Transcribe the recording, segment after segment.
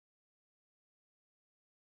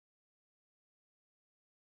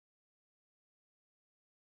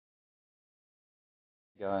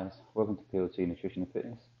Guys, welcome to PLT Nutrition and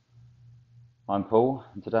Fitness. I'm Paul,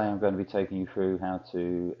 and today I'm going to be taking you through how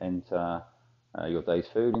to enter your day's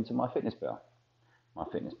food into MyFitnessPal.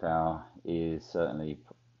 MyFitnessPal is certainly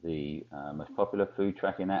the most popular food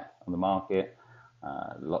tracking app on the market.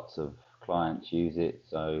 Lots of clients use it,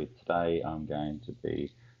 so today I'm going to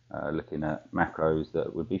be looking at macros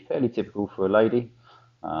that would be fairly typical for a lady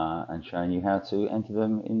and showing you how to enter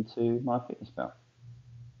them into MyFitnessPal.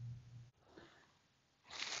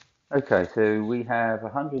 Okay, so we have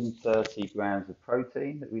 130 grams of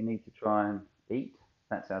protein that we need to try and eat.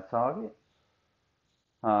 That's our target.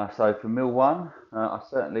 So for meal one, I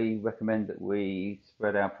certainly recommend that we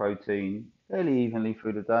spread our protein fairly evenly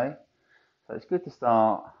through the day. So it's good to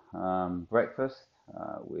start breakfast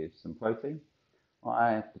with some protein.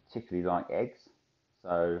 I particularly like eggs,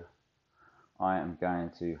 so I am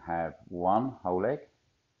going to have one whole egg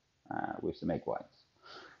with some egg whites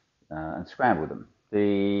and scramble them.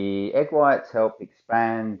 The egg whites help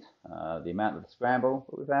expand the amount of the scramble,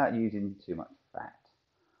 but without using too much fat.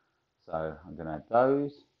 So I'm going to add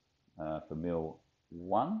those for meal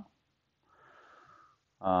one.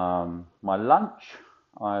 My lunch,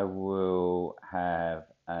 I will have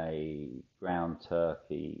a ground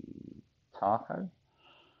turkey taco.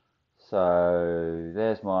 So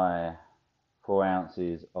there's my 4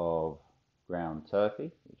 ounces of ground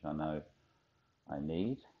turkey, which I know I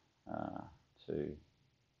need to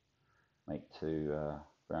make 2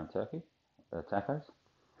 ground turkey tacos.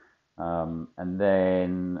 And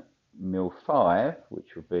then meal 5,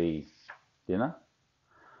 which will be dinner.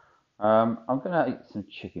 I'm going to eat some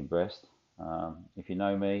chicken breast. If you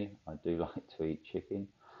know me, I do like to eat chicken.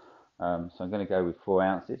 So I'm going to go with 4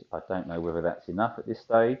 ounces. I don't know whether that's enough at this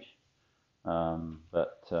stage,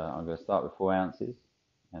 but I'm going to start with 4 ounces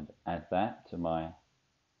and add that to my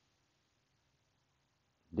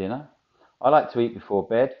dinner. I like to eat before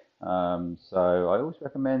bed, so I always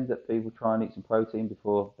recommend that people try and eat some protein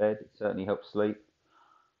before bed. It certainly helps sleep.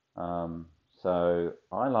 So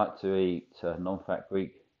I like to eat non-fat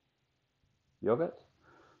Greek yogurt.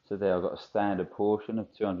 So there I've got a standard portion of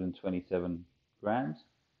 227 grams.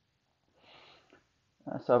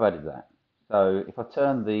 So I've added that. So if I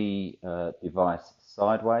turn the device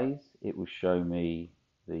sideways, it will show me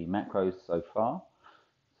the macros so far.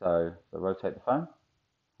 So if I rotate the phone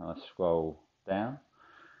and I scroll down,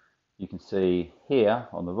 you can see here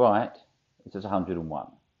on the right it says 101.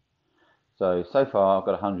 So far I've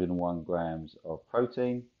got 101 grams of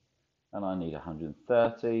protein and I need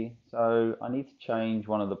 130, so I need to change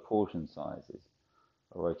one of the portion sizes.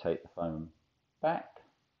 I'll rotate the phone back.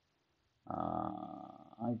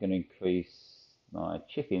 I'm going to increase my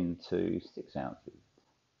chicken to 6 ounces.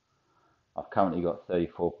 I've currently got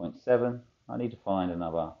 34.7. I need to find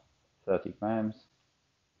another 30 grams.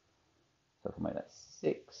 So if I make that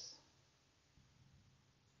 6.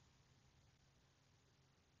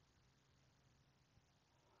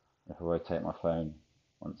 If I rotate my phone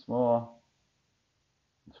once more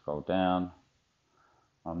and scroll down,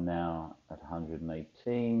 I'm now at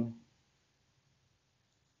 118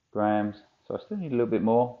 grams. So I still need a little bit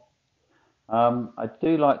more. I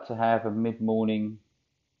do like to have a mid-morning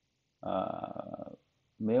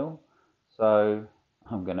meal. So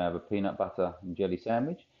I'm going to have a peanut butter and jelly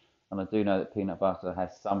sandwich. And I do know that peanut butter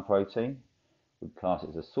has some protein. We'd class it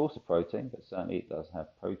as a source of protein, but certainly it does have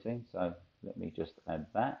protein. So let me just add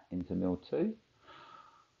that into meal 2.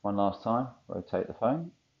 One last time, rotate the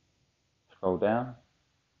phone, scroll down,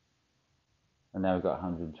 and now we've got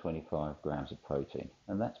 125 grams of protein,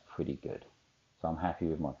 and that's pretty good. So I'm happy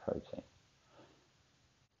with my protein.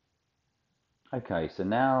 Okay, so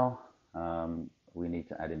now we need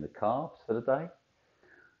to add in the carbs for the day.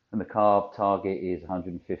 And the carb target is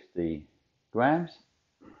 150 grams.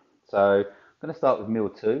 So I'm going to start with meal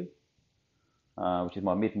 2, which is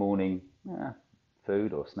my mid-morning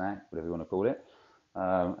food or snack, whatever you want to call it.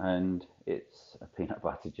 And it's a peanut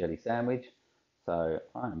butter jelly sandwich. So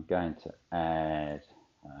I'm going to add,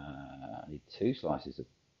 I need 2 slices of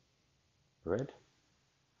bread.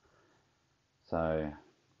 So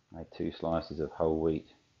I had 2 slices of whole wheat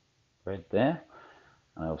bread there.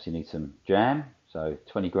 I obviously need some jam. So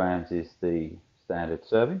 20 grams is the standard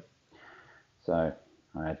serving. So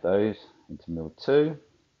I add those into meal 2.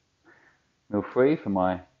 Meal 3 for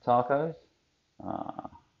my tacos.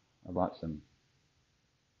 I'd like some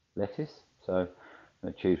lettuce. So I'm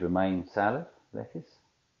going to choose romaine salad lettuce.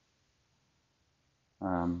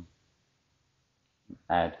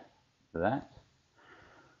 Add that.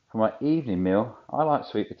 For my evening meal, I like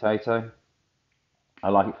sweet potato. I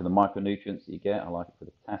like it for the micronutrients that you get. I like it for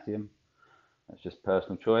the potassium. That's just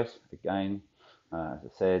personal choice. Again, As I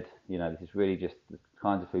said, this is really just the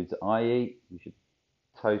kinds of foods that I eat. You should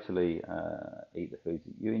totally eat the foods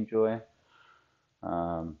that you enjoy.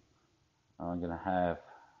 Um, I'm going to have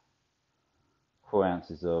 4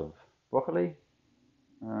 ounces of broccoli,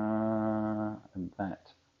 and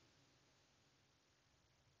that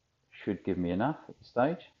should give me enough at this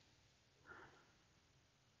stage.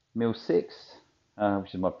 Meal 6,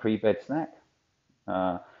 which is my pre-bed snack.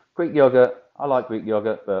 Greek yogurt. I like Greek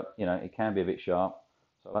yogurt, but it can be a bit sharp,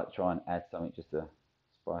 so I like to try and add something just to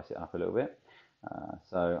spice it up a little bit.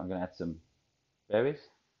 So I'm going to add some berries,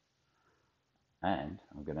 and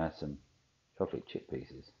I'm going to add some chocolate chip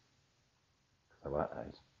pieces, because I like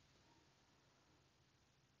those.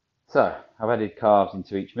 So I've added carbs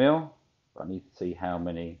into each meal, but I need to see how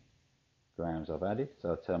many grams I've added. So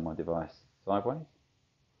I'll turn my device sideways,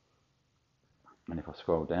 and if I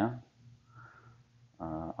scroll down,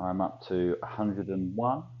 I'm up to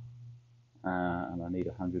 101, and I need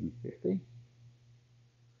 150.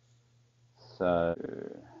 So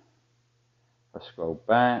if I scroll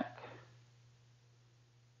back,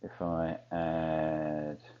 if I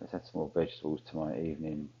add, let's add some more vegetables to my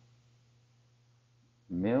evening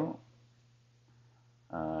meal.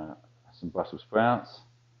 Some Brussels sprouts.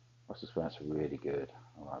 Brussels sprouts are really good.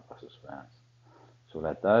 I like Brussels sprouts. So I'll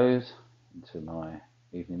add those into my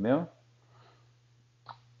evening meal.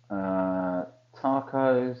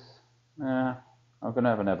 Tacos. I'm going to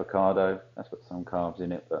have an avocado. That's got some carbs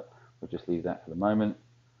in it, but we'll just leave that for the moment.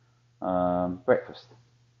 Breakfast.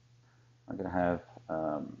 I'm going to have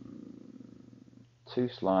 2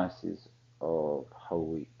 slices of whole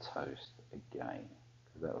wheat toast again,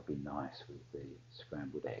 because that would be nice with the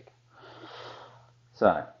scrambled egg.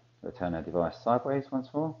 So we'll turn our device sideways once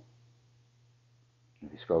more.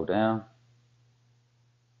 If you scroll down,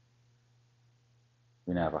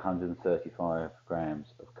 we now have 135 grams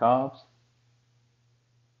of carbs,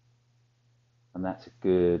 and that's a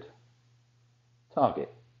good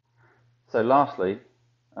target. So lastly,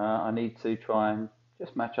 I need to try and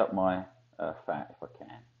just match up my fat if I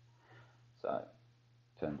can. So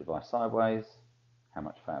turn the device sideways. How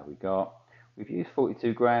much fat have we got? We've used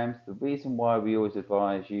 42 grams. The reason why we always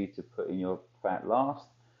advise you to put in your fat last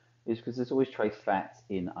is because there's always trace fats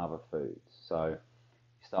in other foods. So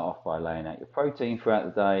you start off by laying out your protein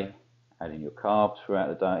throughout the day, adding your carbs throughout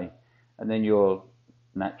the day, and then you'll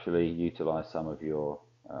naturally utilize some of your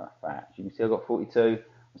fat. As you can see, I've got 42.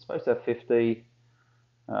 I'm supposed to have 50.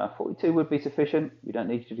 42 would be sufficient. We don't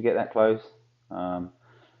need you to get that close.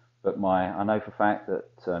 But I know for a fact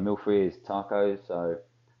that meal 3 is tacos, so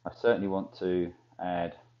I certainly want to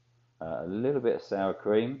add a little bit of sour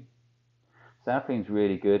cream. Sour cream is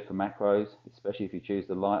really good for macros, especially if you choose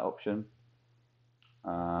the light option.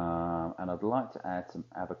 And I'd like to add some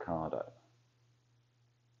avocado.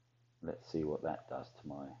 Let's see what that does to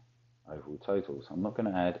my overall totals. I'm not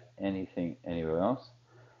going to add anything anywhere else.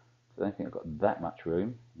 I don't think I've got that much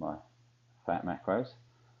room in my fat macros.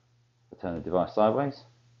 I'll turn the device sideways.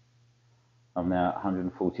 I'm now at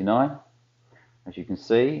 149. As you can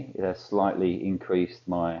see, it has slightly increased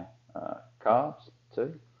my carbs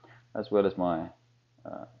too, as well as my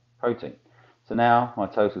protein. So now my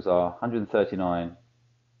totals are 139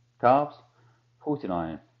 carbs,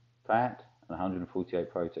 49 fat, and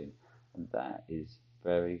 148 protein. And that is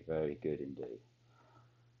very, very good indeed.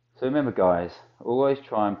 So remember guys, always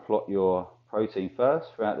try and plot your protein first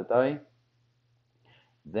throughout the day,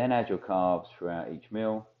 then add your carbs throughout each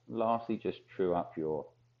meal. Lastly, just true up your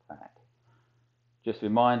fat. Just a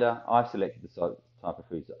reminder, I've selected the type of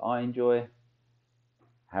foods that I enjoy.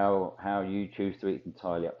 How you choose to eat is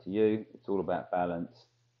entirely up to you. It's all about balance,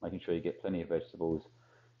 making sure you get plenty of vegetables,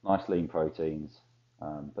 nice lean proteins,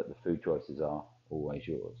 but the food choices are always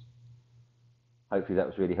yours. Hopefully that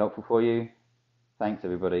was really helpful for you. Thanks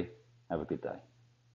everybody. Have a good day.